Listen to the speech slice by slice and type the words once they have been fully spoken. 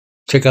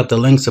Check out the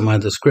links in my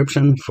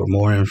description for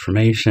more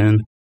information,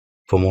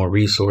 for more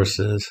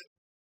resources.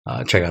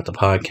 Check out the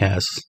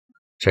podcast.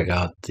 Check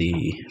out the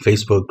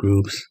Facebook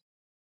groups.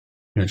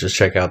 Just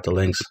check out the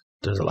links.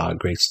 There's a lot of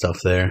great stuff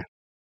there.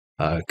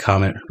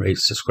 Comment, rate,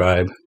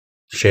 subscribe,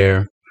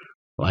 share,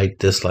 like,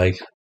 dislike,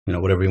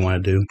 whatever you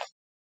want to do.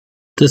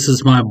 This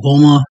is my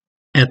Bulma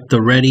at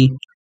the ready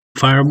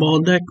Fireball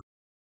deck.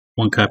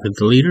 1 copy of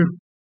the leader.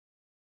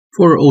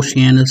 4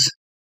 Oceanus.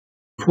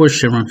 4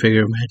 Shenron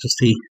Figure of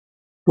Majesty.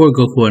 4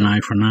 Goku and Eye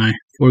for an Eye.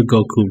 4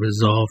 Goku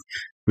Resolve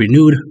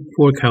Renewed.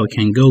 4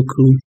 Kaioken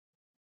Goku.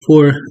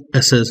 4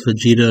 SS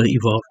Vegeta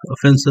Evolved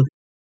Offensive.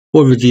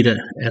 4 Vegeta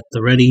at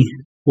the ready.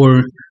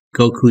 4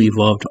 Goku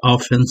Evolved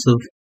Offensive.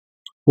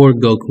 4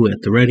 Goku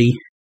at the ready.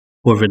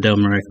 4 Videl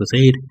Miraculous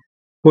Aid.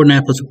 4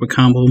 Nappa Super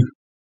Combo.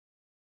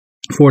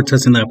 4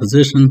 Testing That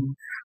Position.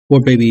 4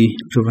 Baby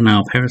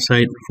Juvenile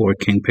Parasite. 4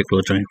 King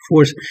Piccolo Giant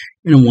Force.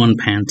 And 1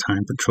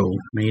 Pantime Patrol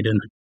Maiden.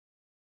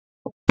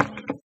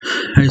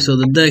 Alright, so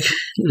the deck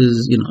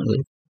is,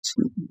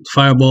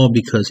 Fireball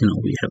because,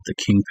 we have the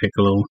King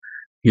Piccolo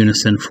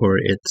Unison for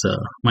its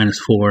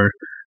 -4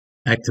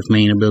 active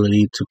main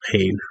ability to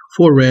pay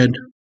 4 red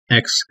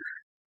X.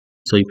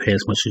 So you pay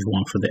as much as you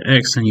want for the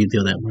X and you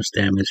deal that much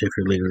damage if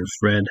your leader is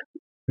red,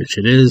 which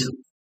it is.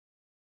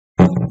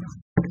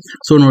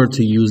 So in order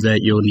to use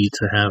that, you'll need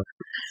to have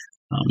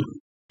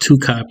 2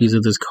 copies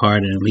of this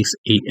card and at least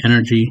 8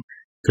 energy,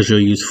 because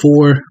you'll use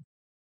 4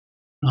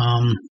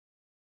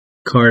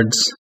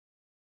 cards.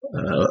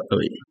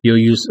 You'll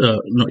use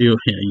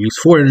use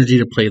 4 energy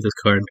to play this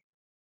card.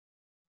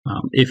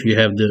 If you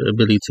have the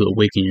ability to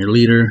awaken your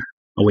leader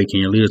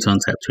to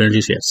untap 2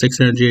 energy, so you have 6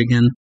 energy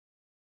again,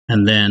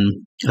 and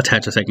then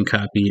attach a second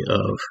copy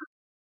of.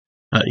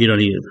 You don't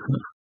need.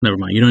 Never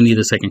mind. You don't need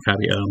a second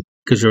copy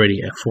because you're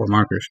already at 4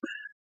 markers.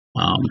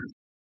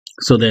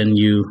 So then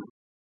you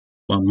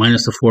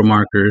minus the 4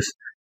 markers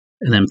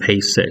and then pay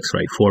 6,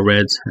 right? 4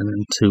 reds and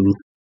then 2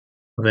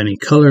 of any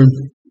color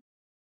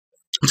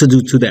to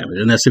do 2 damage.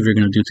 And that's if you're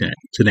going to do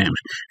 2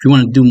 damage. If you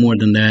want to do more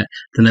than that,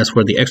 then that's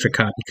where the extra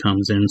copy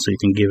comes in. So you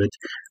can give it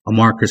a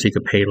marker so you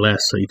could pay less.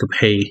 So you could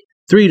pay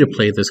 3 to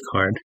play this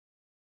card,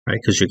 right?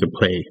 Because you could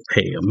pay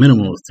a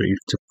minimum of 3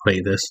 to play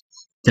this.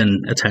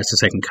 Then attach the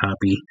second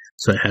copy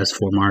so it has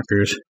 4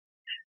 markers.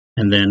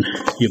 And then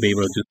you'll be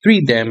able to do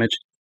 3 damage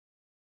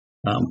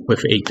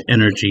with 8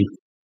 energy.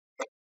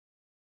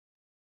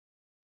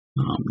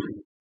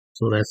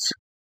 So that's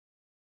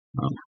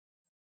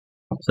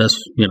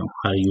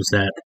how to use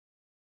that.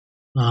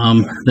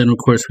 Then of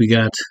course we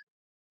got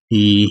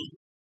the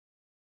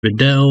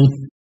Videl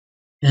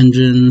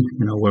engine,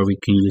 where we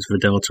can use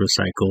Videl to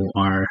recycle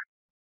our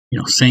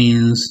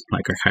Saiyans,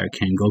 like our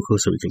Kaioken Goku,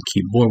 so we can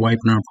keep board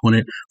wiping our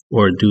opponent,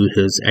 or do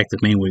his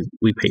active main where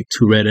we pay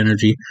 2 red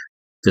energy,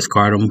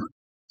 discard them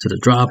to the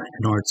drop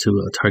in order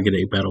to target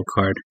a battle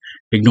card,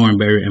 ignoring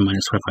barrier and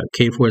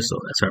 -25k for it. So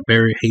that's our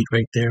barrier hate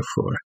right there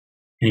for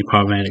any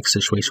problematic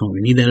situation where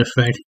we need that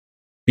effect.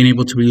 Being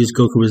able to reuse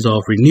Goku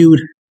Resolve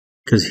Renewed,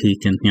 because he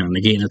can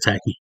negate an attack.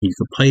 You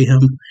can play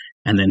him,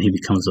 and then he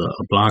becomes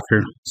a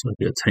blocker. So it'll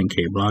be a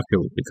 10k blocker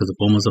because of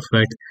Bulma's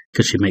effect,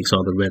 because she makes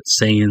all the red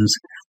Saiyans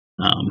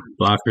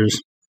blockers.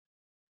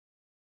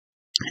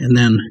 And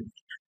then,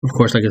 of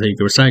course, like I said, you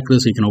can recycle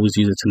this, so you can always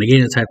use it to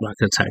negate attack, block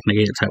attack,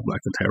 negate attack, block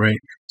attack,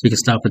 right? So you can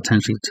stop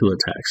potentially 2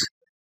 attacks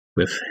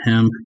with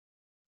him.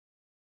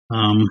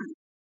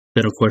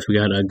 Then, of course, we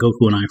got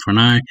Goku and Eye for an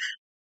Eye.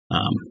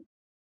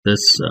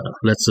 This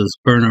lets us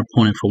burn our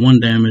opponent for 1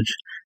 damage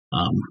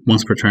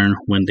once per turn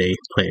when they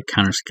play a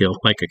counter skill,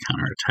 like a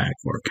counter attack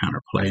or a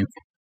counter play,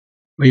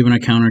 or even a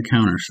counter.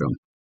 So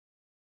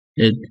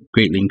it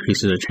greatly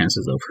increases our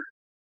chances of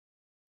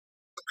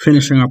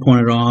finishing our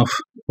opponent off,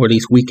 or at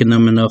least weaken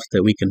them enough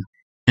that we can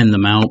end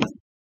them out.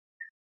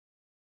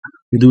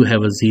 We do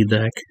have a Z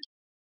deck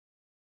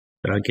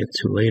that I'll get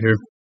to later.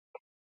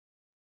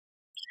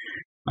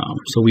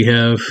 So we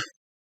have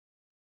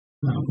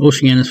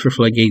Oceanus for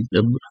Floodgate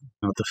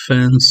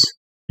defense.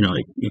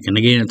 You can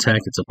negate an attack,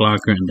 it's a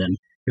blocker, and then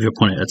if your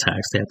opponent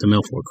attacks, they have to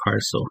mill 4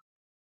 cards. So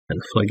has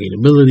a Floodgate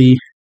ability.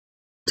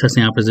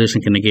 Testing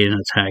Opposition can negate an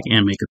attack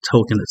and make a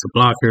token that's a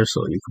blocker,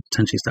 so you could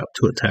potentially stop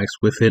 2 attacks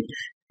with it.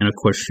 And of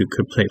course, you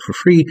could play it for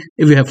free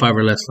if you have 5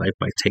 or less life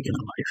by taking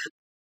a life.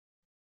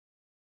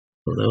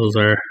 So those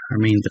are our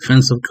main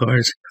defensive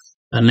cards.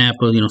 A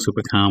Nappa,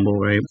 super combo,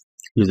 right?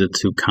 Use it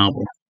to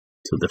combo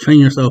to defend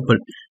yourself, but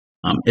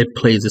it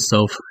plays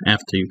itself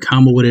after you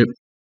combo with it.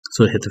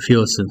 So it hit the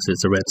field, since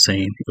it's a red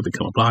Saiyan, it could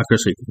become a blocker,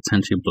 so you could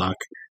potentially block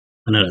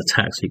another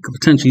attack. So you could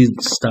potentially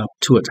stop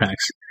 2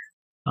 attacks,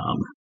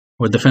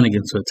 or defend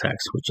against 2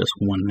 attacks with just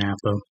 1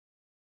 Nappa.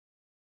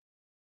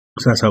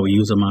 So that's how we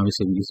use them.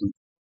 Obviously, we use them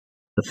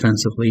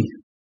defensively,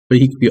 but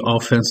he could be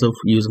offensive.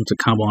 Use them to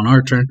combo on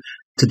our turn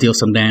to deal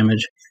some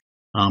damage,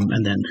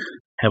 and then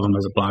have him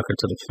as a blocker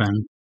to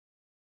defend.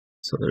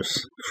 So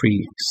there's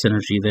free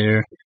synergy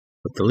there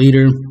with the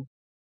leader.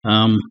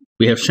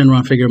 We have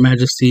Shenron Figure of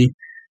Majesty.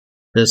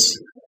 This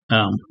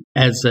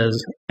adds a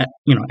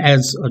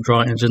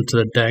draw engine to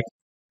the deck,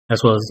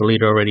 as well as the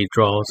leader already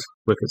draws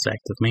with its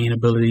active main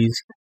abilities.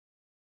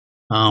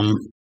 And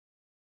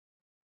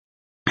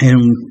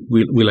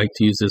we like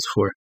to use this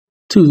for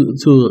two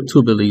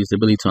abilities: the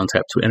ability to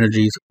untap 2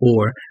 energies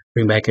or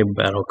bring back a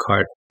battle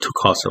card 2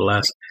 cost or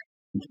less.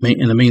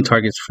 And the main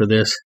targets for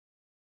this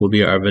will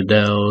be our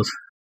Videls,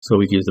 so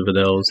we can use the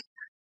Videls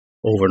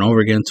over and over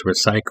again to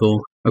recycle.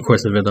 Of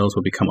course, the Videls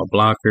will become a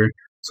blocker,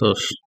 so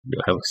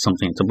you'll have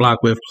something to block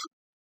with,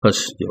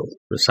 plus you'll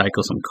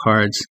recycle some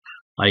cards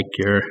like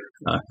your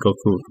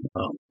Goku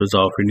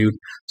Resolve Renewed.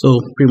 So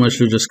pretty much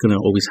you're just going to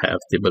always have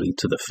the ability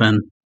to defend.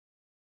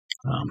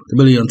 The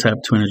ability to untap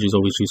 2 energy is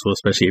always useful,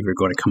 especially if you're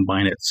going to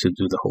combine it to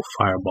do the whole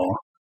fireball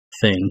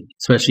thing,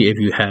 especially if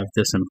you have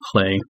this in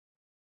play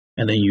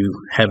and then you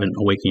haven't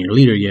awakened your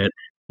leader yet.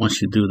 Once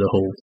you do the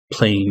whole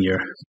playing your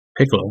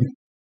Piccolo,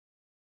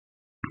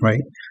 right?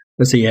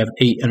 Let's say you have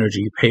 8 energy,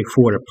 you pay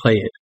 4 to play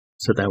it,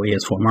 so that way it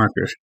has 4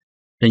 markers.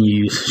 Then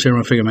you use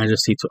Shenron Figure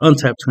Majesty to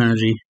untap 2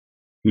 energy.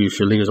 You use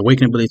your leader's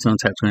awakening ability to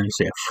untap 2 energy,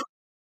 so you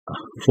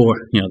have 4,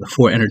 the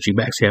 4 energy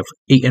back, so you have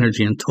 8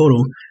 energy in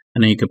total,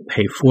 and then you could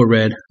pay 4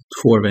 red,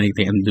 4 of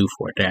anything, and do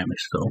 4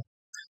 damage.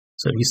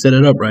 So if you set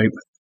it up right,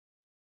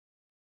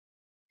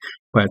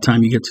 by the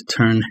time you get to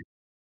turn,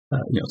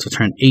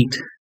 turn 8,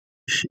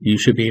 you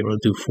should be able to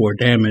do 4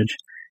 damage.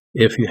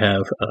 If you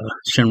have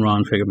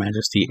Shenron Figure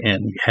Majesty and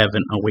you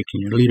haven't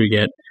awakened your leader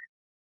yet,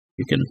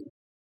 you can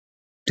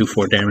do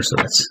 4 damage. So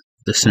that's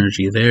the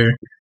synergy there.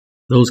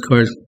 Those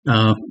cards,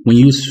 when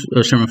you use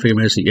Shenron Figure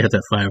Majesty, you have to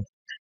have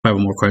 5 or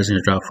more cards in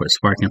your drop for a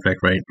sparking effect,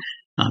 right?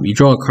 You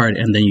draw a card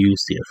and then you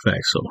use the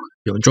effect. So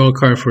you'll draw a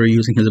card for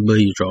using his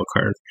ability, you draw a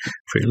card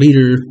for your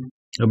leader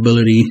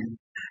ability.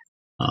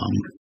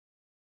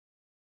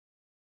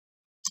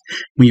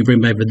 When you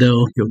bring back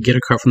Videl, you'll get a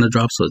card from the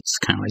drop, so it's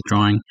kind of like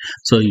drawing.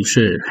 So you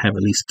should have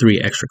at least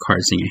 3 extra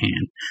cards in your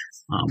hand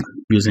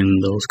using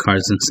those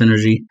cards in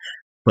synergy.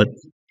 But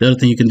the other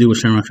thing you can do with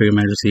Shenron Figure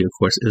Majesty, of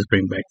course, is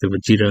bring back the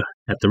Vegeta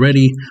at the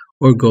ready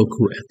or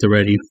Goku at the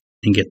ready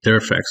and get their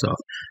effects off.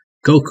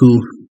 Goku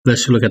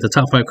lets you look at the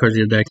top 5 cards of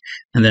your deck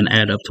and then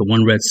add up to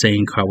 1 red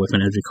Saiyan card with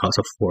an energy cost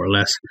of 4 or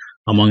less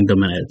among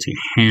them and add it to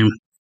your hand.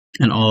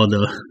 And all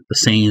the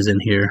Saiyans in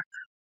here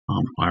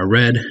are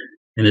red.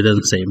 And it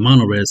doesn't say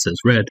mono red, it says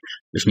red,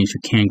 which means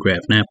you can grab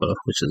Nappa,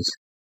 which is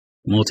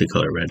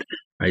multicolor red,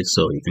 right?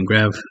 So you can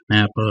grab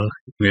Nappa,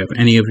 you can grab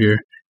any of your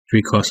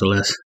 3 cost or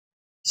less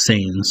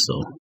Saiyans.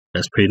 So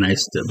that's pretty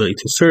nice, the ability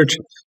to search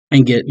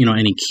and get,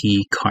 any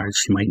key cards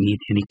you might need,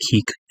 any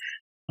key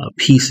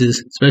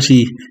pieces,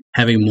 especially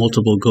having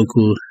multiple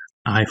Goku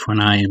eye for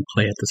an eye in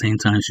play at the same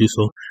time is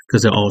useful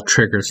because they're all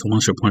triggered. So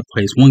once your opponent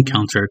plays 1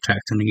 counter attack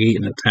to negate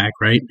an attack,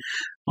 right,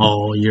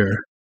 all your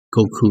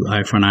Goku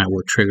eye for an eye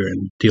will trigger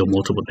and deal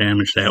multiple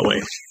damage that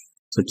way.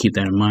 So keep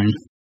that in mind.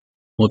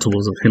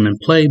 Multiples of him in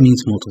play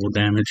means multiple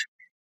damage.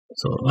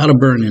 So a lot of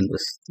burn in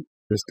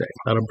this deck,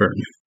 a lot of burn.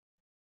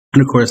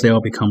 And of course they all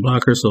become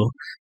blockers, so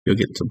you'll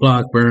get to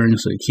block, burn,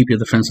 so you keep your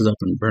defenses up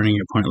and burning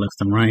your opponent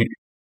left and right.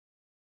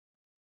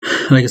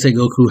 Like I said,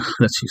 Goku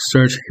lets you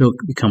search. He'll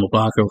become a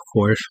blocker, of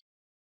course.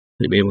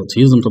 You'll be able to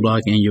use them to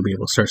block, and you'll be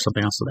able to search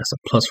something else, so that's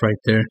a plus right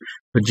there.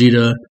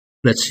 Vegeta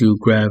lets you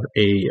grab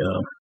a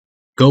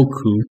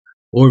Goku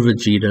or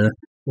Vegeta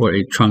or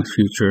a Trunks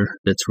Future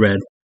that's red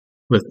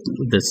with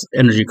this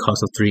energy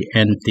cost of 3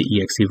 and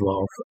the EX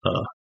Evolve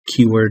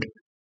keyword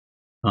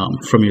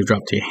from your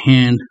drop to your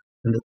hand.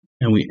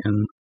 And we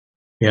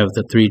have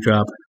the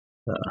 3-drop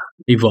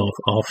Evolve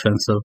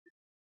Offensive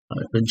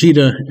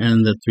Vegeta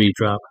and the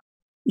 3-drop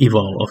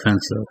Evolve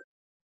Offensive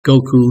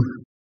Goku,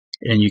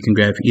 and you can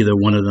grab either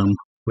one of them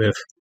with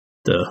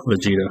the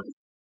Vegeta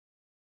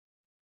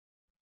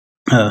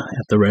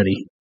at the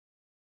ready.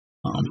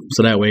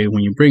 So that way,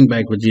 when you bring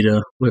back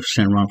Vegeta with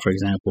Shenron, for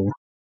example,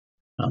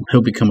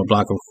 he'll become a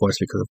blocker, of course,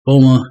 because of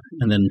Bulma,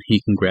 and then he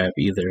can grab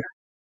either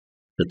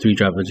the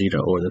 3-drop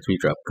Vegeta or the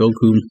 3-drop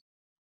Goku.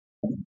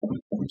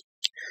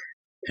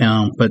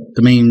 But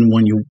the main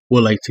one you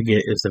would like to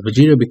get is the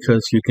Vegeta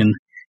because you can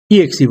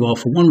EX Evolve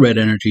for 1 red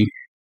energy,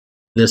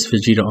 this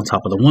Vegeta on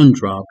top of the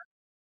 1-drop,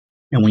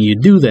 and when you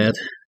do that,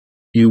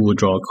 you will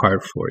draw a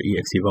card for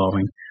EX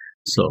Evolving,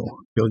 so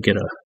you'll get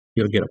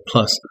a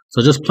plus.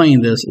 So just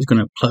playing this is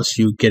going to plus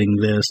you getting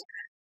this.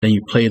 Then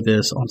you play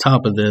this on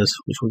top of this,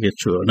 which will get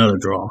you another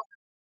draw.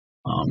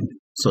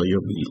 So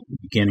you'll be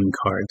getting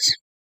cards.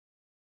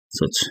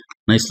 So it's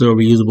a nice little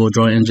reusable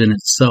draw engine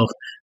itself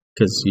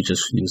because you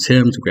just use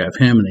him to grab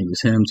him and then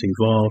use him to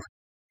evolve.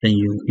 Then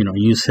you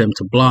use him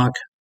to block,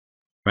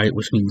 right?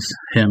 Which means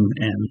him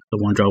and the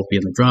 1-drop will be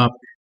in the drop.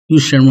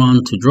 Use Shenron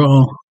to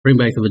draw, bring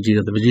back the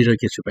Vegeta. The Vegeta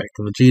gets you back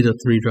the Vegeta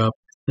 3-drop.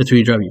 The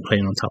 3-drop, you play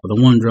it on top of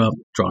the 1-drop,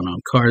 drawing out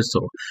cards.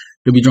 So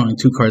you'll be drawing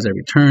 2 cards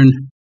every turn,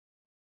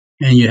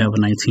 and you have a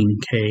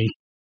 19k,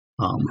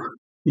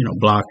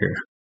 blocker,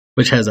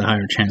 which has a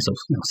higher chance of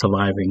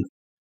surviving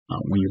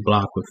when you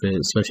block with it,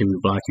 especially if you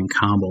block in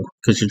combo,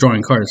 because you're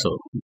drawing cards, so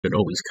you could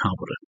always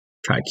combo to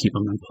try to keep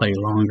them in play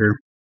longer.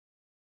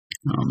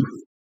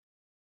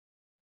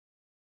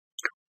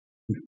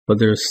 But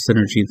there's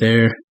synergy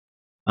there.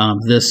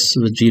 This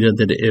Vegeta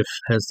that if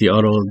has the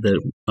auto that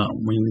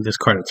when this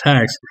card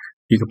attacks,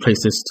 you can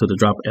place this to the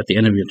drop at the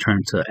end of your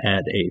turn to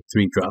add a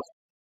 3-drop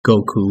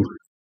Goku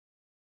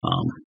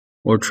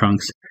or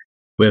Trunks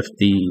with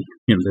the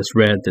this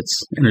red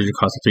that's energy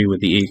cost of 3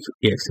 with the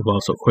EX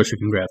evolve. So of course you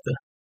can grab the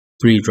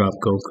 3-drop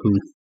Goku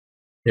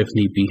if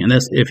need be, and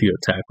that's if you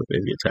attack with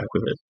it. If you attack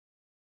with it,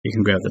 you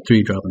can grab the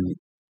 3-drop and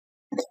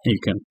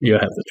you'll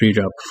have the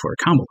 3-drop for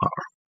combo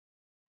power.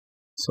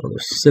 So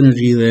there's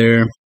synergy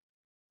there.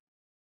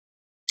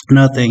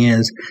 Another thing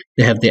is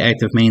they have the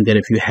active main that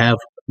if you have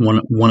one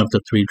of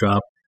the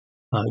 3-drop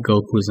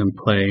Gokus in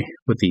play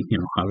with the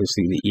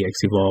obviously the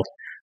EX evolve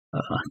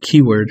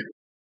keyword,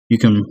 you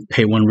can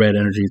pay 1 red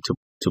energy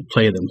to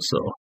play them.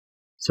 So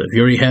if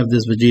you already have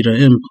this Vegeta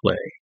in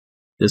play,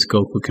 this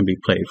Goku can be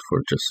played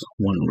for just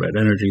 1 red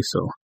energy.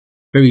 So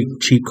very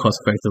cheap,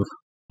 cost-effective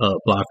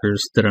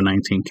blockers that are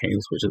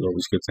 19Ks, which is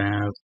always good to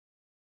have.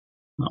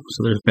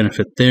 So there's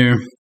benefit there.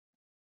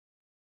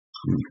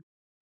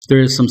 There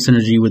is some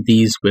synergy with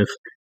these with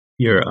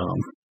your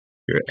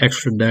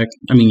extra deck.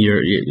 I mean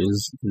your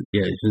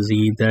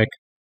Z deck.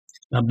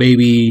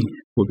 Baby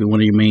will be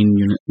one of your main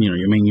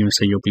your main units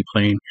that you'll be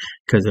playing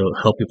because it'll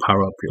help you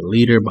power up your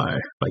leader by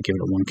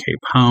giving it 1K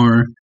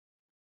power.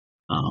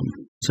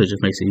 So it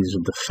just makes it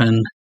easier to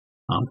defend.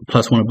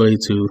 Plus 1 ability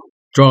to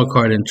draw a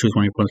card and choose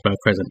one of your opponent's battle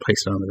cards and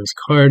place it onto this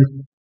card.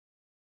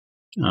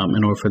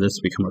 In order for this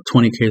to become a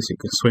 20K, so you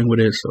can swing with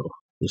it. So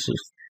this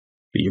is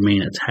your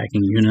main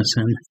attacking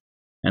unison.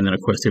 And then,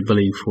 of course, the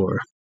ability for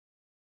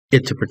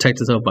it to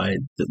protect itself by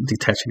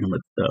detaching one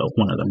of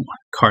the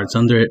cards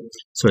under it,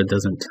 so it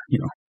doesn't,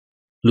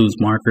 lose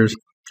markers.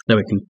 That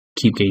way, it can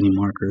keep gaining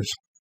markers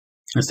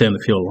and stay on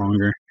the field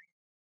longer.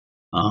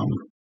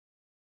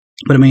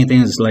 But the main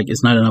thing is,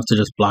 it's not enough to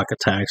just block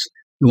attacks.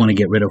 You want to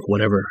get rid of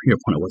whatever your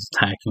opponent was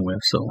attacking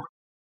with. So,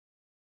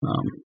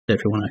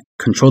 if you want to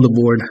control the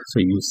board, so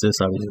you use this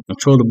obviously to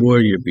control the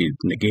board, you'll be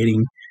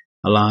negating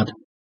a lot.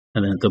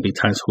 And then there'll be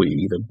times where you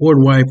either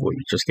board wipe or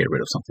you just get rid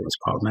of something that's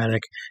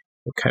problematic.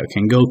 Okay,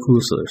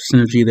 Goku, so there's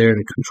synergy there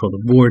to control the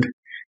board,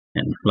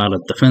 and a lot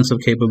of defensive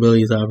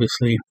capabilities,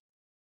 obviously.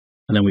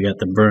 And then we got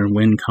the burn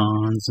win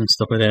cons and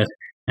stuff like that,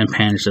 and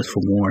Pan is just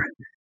for more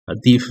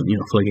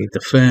floodgate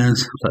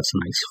defense, plus a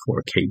nice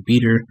 4K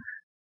beater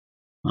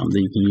that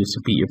you can use to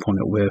beat your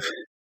opponent with.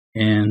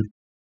 And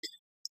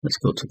let's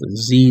go to the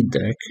Z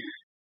deck.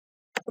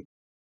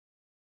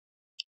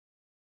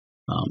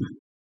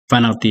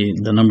 Find out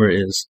the number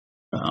is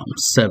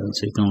 7,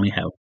 so you can only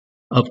have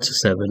up to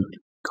 7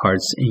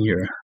 cards in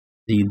your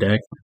Z deck.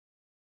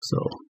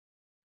 So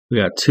we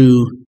got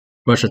 2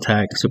 Rush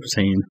Attack Super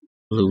Saiyan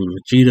Blue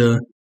Vegeta,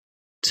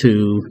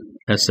 2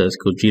 SS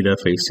Gogeta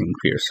facing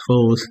fierce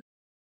foes,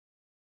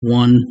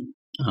 1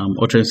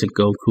 Ultra Instinct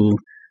Goku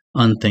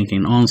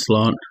Unthinking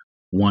Onslaught,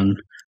 1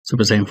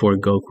 Super Saiyan 4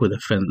 Goku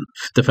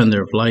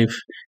Defender of Life,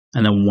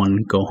 and then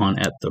 1 Gohan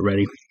at the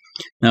ready.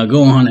 Now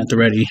Gohan at the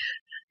ready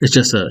is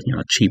just a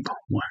cheap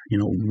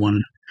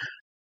one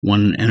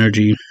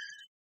energy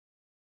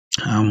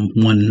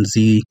 1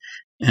 Z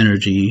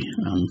energy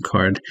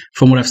card.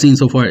 From what I've seen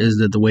so far is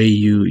that the way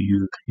you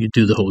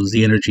do the whole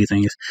Z energy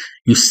thing is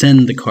you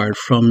send the card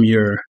from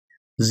your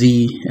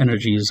Z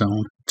energy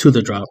zone to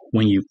the drop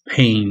when you're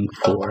paying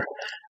for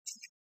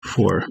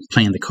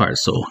playing the card.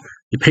 So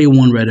you pay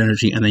 1 red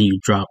energy and then you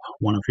drop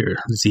one of your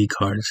Z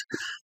cards,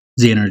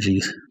 Z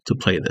energies to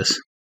play this.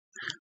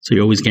 So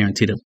you're always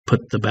guaranteed to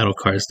put the battle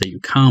cards that you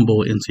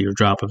combo into your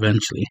drop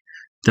eventually.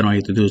 Then all you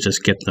have to do is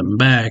just get them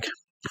back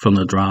from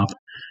the drop,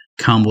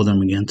 combo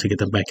them again to get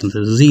them back into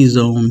the Z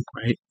zone,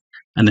 right?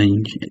 And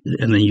then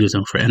use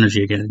them for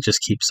energy again and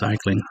just keep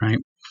cycling, right?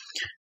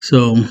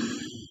 So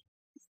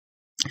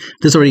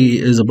this already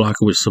is a blocker,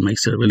 which so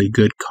makes it a really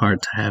good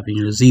card to have in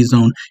your Z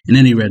zone in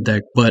any red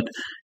deck. But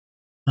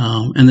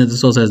and then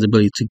this also has the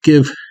ability to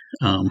give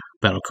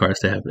battle cards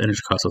that have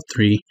energy cost of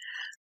 3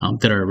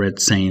 that are red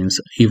Saiyans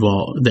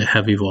that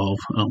have evolve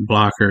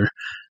blocker.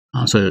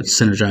 So it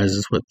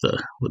synergizes with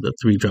the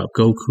 3-drop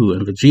Goku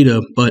and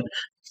Vegeta, but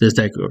this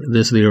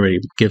lead already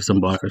gives them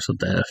blockers, so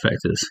that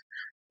effect is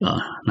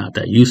not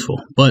that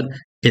useful. But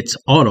it's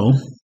auto.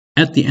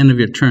 At the end of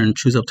your turn,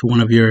 choose up to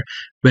one of your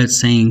red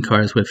Saiyan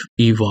cards with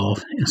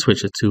evolve and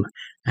switch it to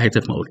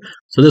active mode.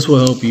 So this will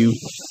help you,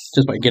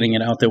 just by getting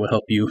it out there, will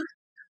help you,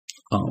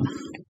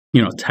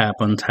 tap,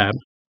 untap,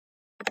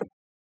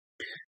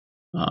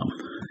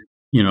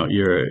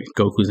 your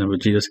Gokus and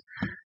Vegetas.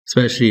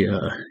 Especially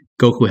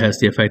Goku has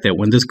the effect that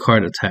when this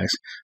card attacks,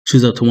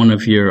 choose up to one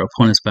of your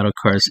opponent's battle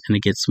cards and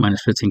it gets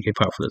minus 15k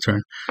power for the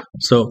turn.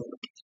 So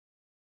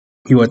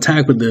you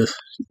attack with this,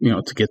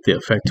 to get the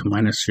effect to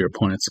minus your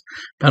opponent's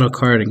battle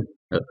card and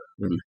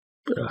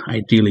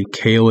ideally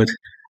KO it.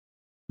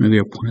 One of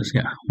your opponent's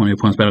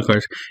battle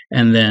cards.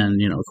 And then,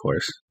 of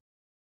course,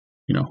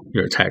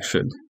 your attack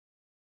should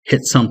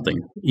hit something,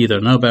 either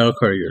another battle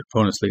card or your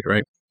opponent's leader,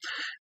 right?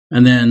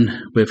 And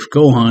then with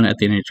Gohan at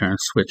the end of your turn,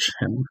 switch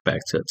him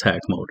back to attack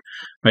mode,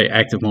 right?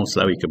 Active mode,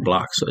 so that way you can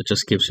block. So it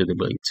just gives you the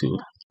ability to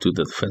do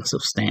the defensive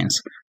stance,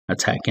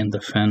 attack and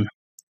defend.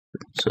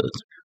 So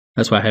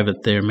That's why I have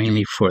it there,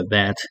 mainly for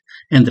that,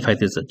 and the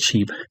fact it's a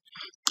cheap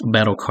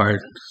battle card.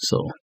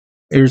 So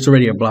it's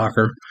already a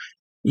blocker,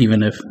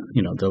 even if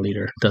the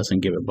leader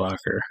doesn't give a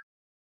blocker.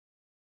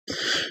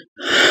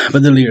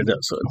 But the leader does,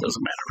 so it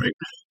doesn't matter, right?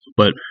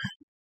 But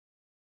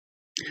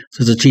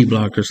so it's a cheap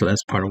blocker, so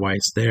that's part of why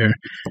it's there.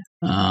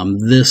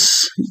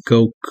 This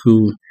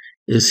Goku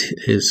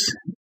is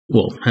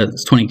well,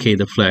 has 20k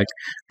deflect,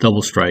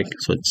 double strike,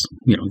 so it's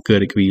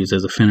good. It can be used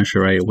as a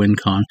finisher, right? A win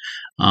con.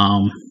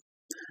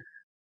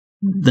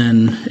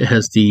 Then it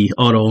has the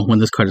auto. When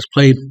this card is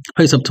played,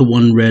 place up to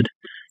one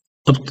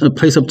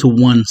place up to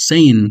one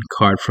Saiyan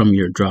card from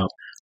your drop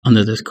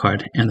under this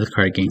card, and this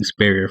card gains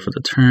barrier for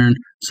the turn.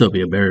 So it'll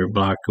be a barrier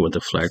blocker with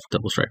deflect,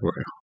 double strike,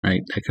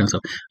 right? That kind of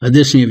stuff.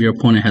 Additionally, if your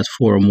opponent has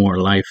 4 or more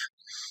life,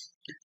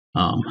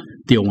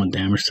 deal 1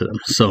 damage to them.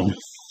 So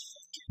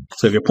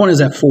if your opponent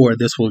is at 4,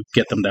 this will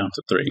get them down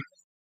to 3,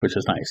 which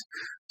is nice.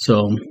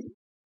 So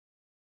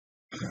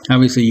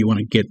obviously you want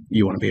to be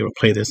able to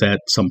play this at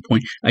some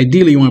point.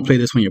 Ideally, you want to play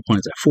this when your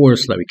opponent's at 4,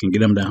 so that we can get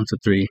them down to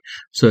 3.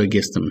 So it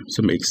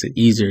makes it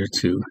easier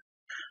to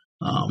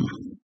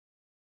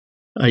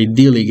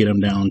ideally get them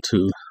down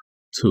to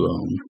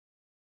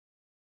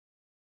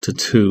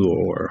 2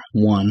 or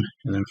 1,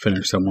 and then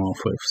finish them off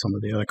with some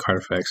of the other card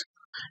effects.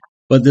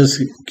 But this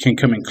can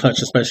come in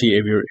clutch, especially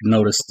if you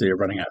notice they're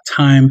running out of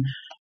time,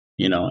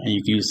 and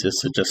you can use this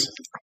to just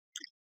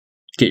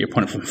get your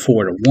opponent from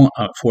 4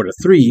 to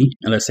 3.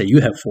 And let's say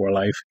you have 4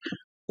 life,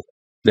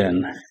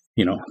 then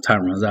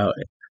time runs out,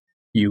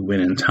 you win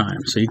in time.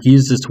 So you can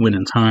use this to win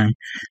in time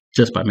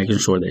just by making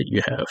sure that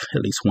you have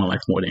at least 1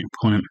 life more than your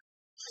opponent.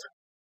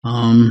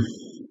 And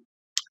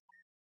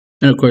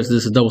of course,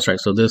 this is double strike,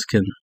 so this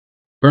can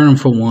burn them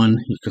for 1.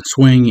 You can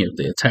swing if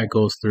the attack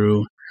goes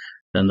through,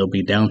 then they'll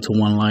be down to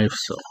 1 life.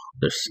 So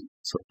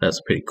that's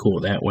pretty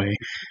cool that way.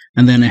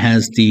 And then it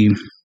has the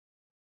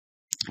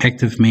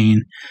active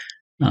main,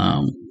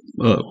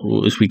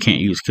 which we can't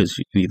use because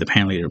you need the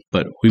pan leader,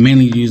 but we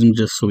mainly use him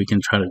just so we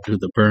can try to do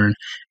the burn.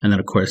 And then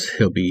of course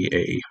he'll be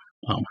a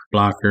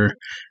blocker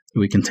that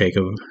we can take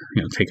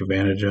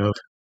advantage of.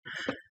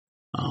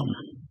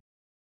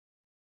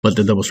 But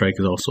the double strike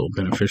is also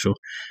beneficial.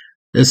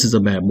 This is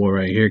a bad boy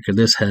right here because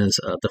this has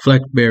a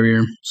deflect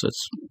barrier, so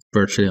it's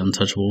virtually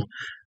untouchable,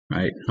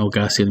 right? No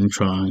God Stealing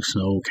Trunks,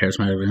 no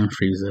Charismatic Venom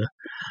Frieza,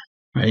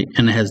 right?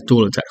 And it has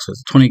dual attack, so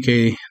it's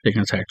 20k. They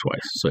can attack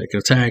twice, so it can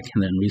attack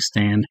and then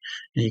restand,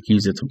 and you can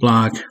use it to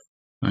block,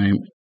 right?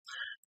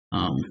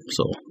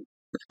 So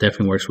it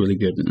definitely works really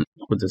good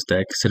with this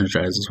deck.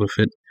 Synergizes with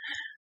it,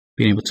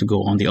 being able to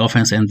go on the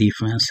offense and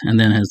defense. And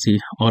then it has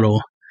the auto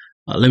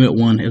limit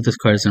 1 if this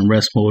card is in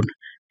rest mode,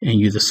 and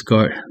you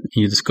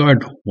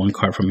discard 1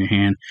 card from your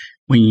hand.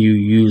 When you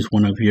use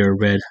one of your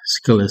red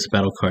skillless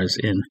battle cards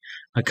in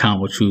a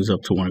combo, choose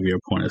up to one of your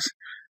opponent's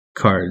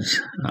cards,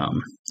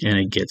 and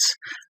it gets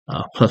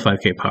plus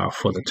 5k power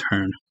for the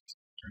turn.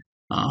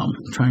 I'm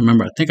trying to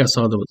remember. I think I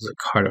saw there was a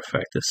card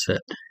effect that said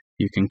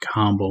you can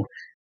combo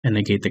and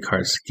negate the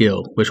card's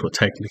skill, which will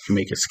technically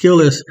make it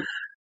skillless,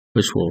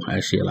 which will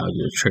actually allow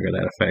you to trigger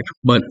that effect.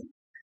 But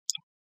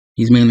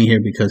he's mainly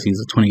here because he's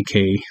a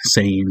 20k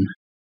Saiyan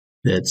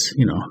that's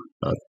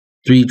a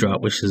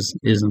 3-drop, which is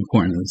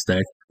important in this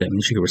deck. That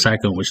means you can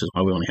recycle him, which is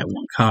why we only have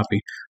 1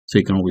 copy, so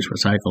you can always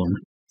recycle him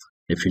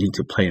if you need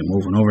to play him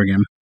over and over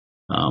again.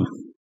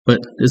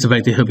 But it's the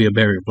fact that he'll be a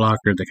barrier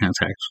blocker that can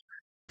attack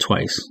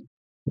twice,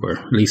 or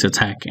at least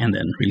attack and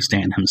then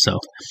restand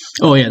himself.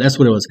 Oh yeah, that's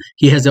what it was.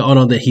 He has the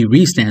auto that he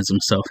restands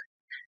himself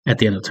at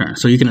the end of the turn,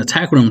 so you can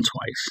attack with him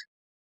twice,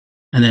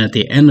 and then at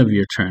the end of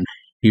your turn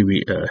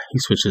he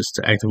switches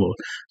to active mode.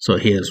 So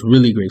he has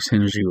really great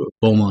synergy with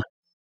Bulma,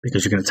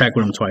 because you can attack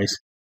with him twice.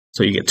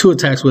 So you get 2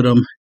 attacks with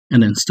him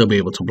and then still be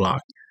able to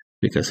block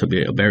because he'll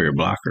be a barrier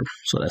blocker.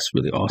 So that's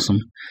really awesome.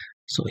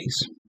 So he's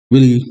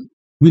really,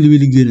 really,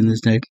 really good in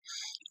this deck.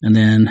 And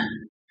then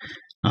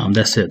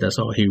that's it. That's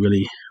all he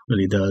really,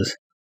 really does.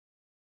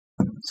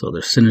 So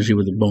there's synergy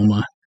with the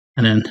Bulma.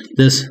 And then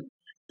this,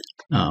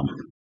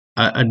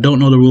 I don't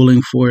know the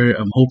ruling for it.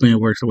 I'm hoping it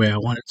works the way I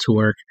want it to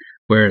work.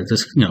 Where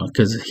this,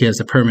 because he has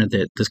a permit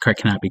that this card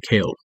cannot be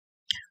KO'd.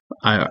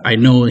 I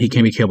know he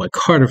can be KO'd by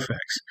card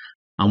effects.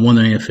 I'm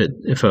wondering if it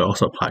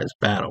also applies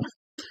battle.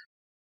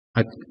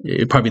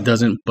 It probably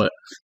doesn't, but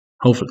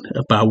hopefully.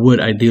 But I would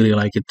ideally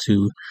like it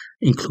to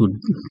include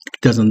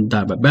doesn't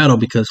die by battle,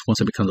 because once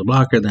it becomes a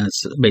blocker, then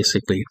it's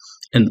basically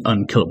an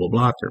unkillable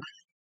blocker,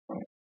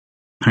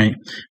 right?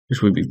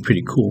 Which would be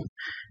pretty cool.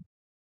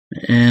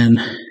 And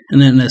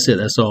then that's it.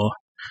 That's all.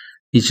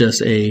 He's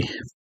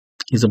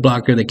a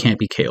blocker that can't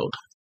be KO'd,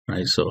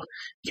 right? So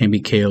can't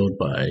be KO'd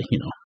by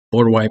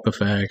border wipe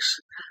effects,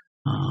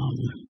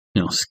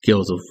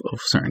 skills of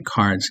certain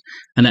cards,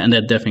 and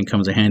that definitely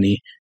comes in handy,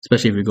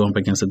 especially if you're going up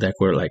against a deck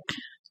where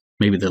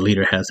maybe the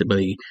leader has the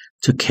ability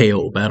to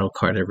KO a battle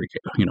card every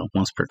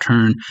once per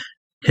turn.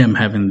 Him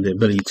having the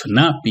ability to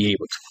not be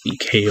able to be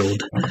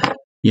KO'd,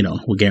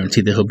 will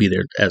guarantee that he'll be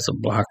there as a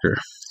blocker.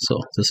 So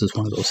this is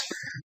one of those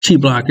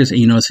cheap blockers,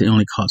 and it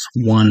only costs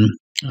 1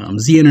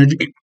 Z energy.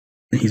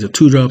 He's a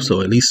 2-drop,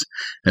 so at least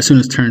as soon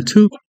as turn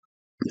 2,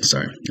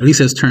 at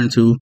least as turn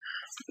 2,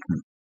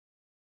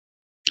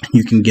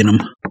 you can get them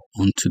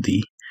onto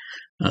the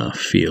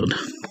field.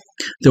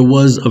 There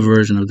was a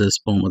version of this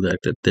Bulma deck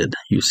that did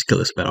use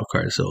skillless battle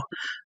cards, so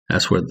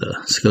that's where the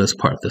skillless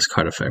part of this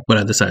card effect. But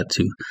I decided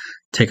to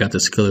take out the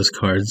skillless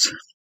cards.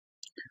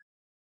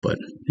 But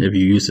if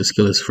you use the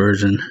skillless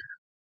version,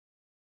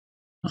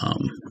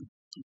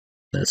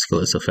 that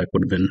skillless effect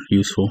would have been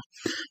useful.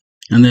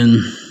 And then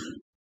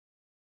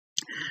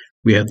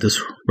we have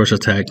this rush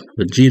attack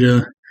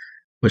Vegeta,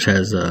 which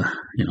has of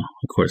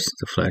course,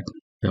 deflect.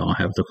 They all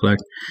have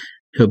deflect.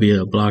 He'll be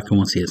a blocker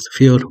once he hits the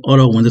field.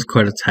 Although when this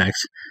card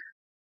attacks,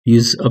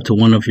 use up to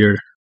one of your,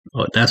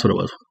 that's what it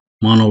was,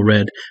 mono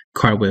red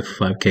card with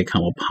 5k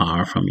combo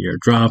power from your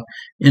drop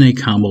in a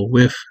combo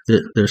with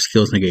their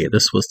skills negated.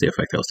 This was the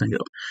effect I was thinking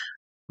of.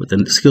 But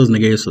then the skills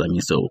negated, so that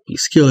means they'll be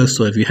skillless.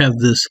 So if you have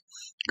this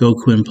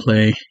Goku in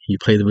play, you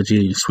play the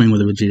Vegeta, you swing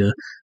with the Vegeta,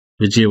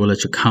 Vegeta will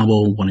let you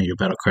combo one of your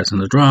battle cards in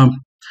the drop,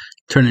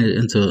 turn it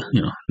into,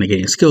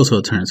 negating skill, so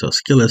it'll turn into a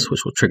skillless,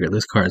 which will trigger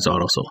this card's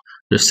auto. So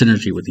there's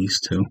synergy with these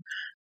two.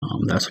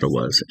 That's what it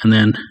was. And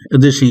then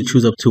additionally,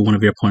 choose up to one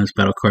of your opponent's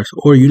battle cards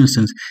or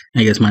unisons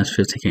and it gets minus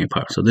 15k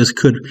power. So this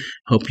could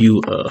help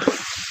you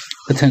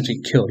potentially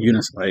kill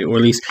unison, right? Or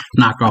at least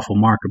knock off a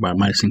marker by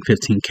minusing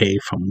 15k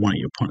from one of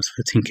your opponent's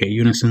 15k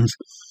unisons.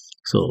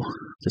 So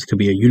this could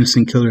be a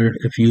unison killer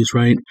if used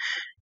right.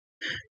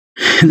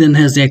 And then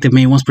has the active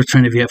main once per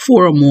turn. If you have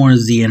 4 or more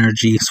Z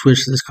energy,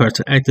 switch this card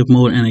to active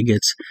mode and it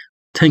gets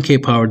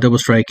 10k power, double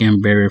strike,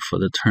 and barrier for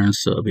the turn.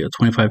 So it'll be a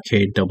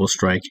 25k double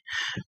strike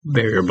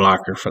barrier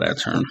blocker for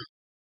that turn.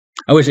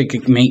 I wish I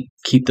could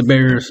keep the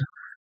barriers,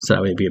 so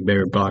that way it'd be a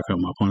barrier blocker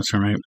on my opponent's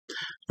turn, right?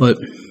 But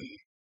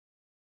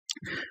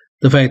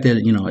the fact that,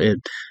 it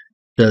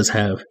does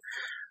have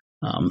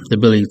the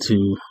ability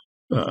to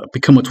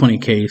become a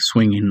 20k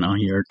swinging on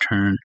your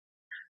turn,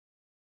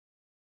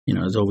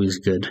 is always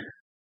good.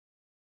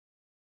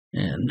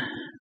 And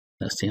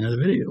that's the end of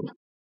the video.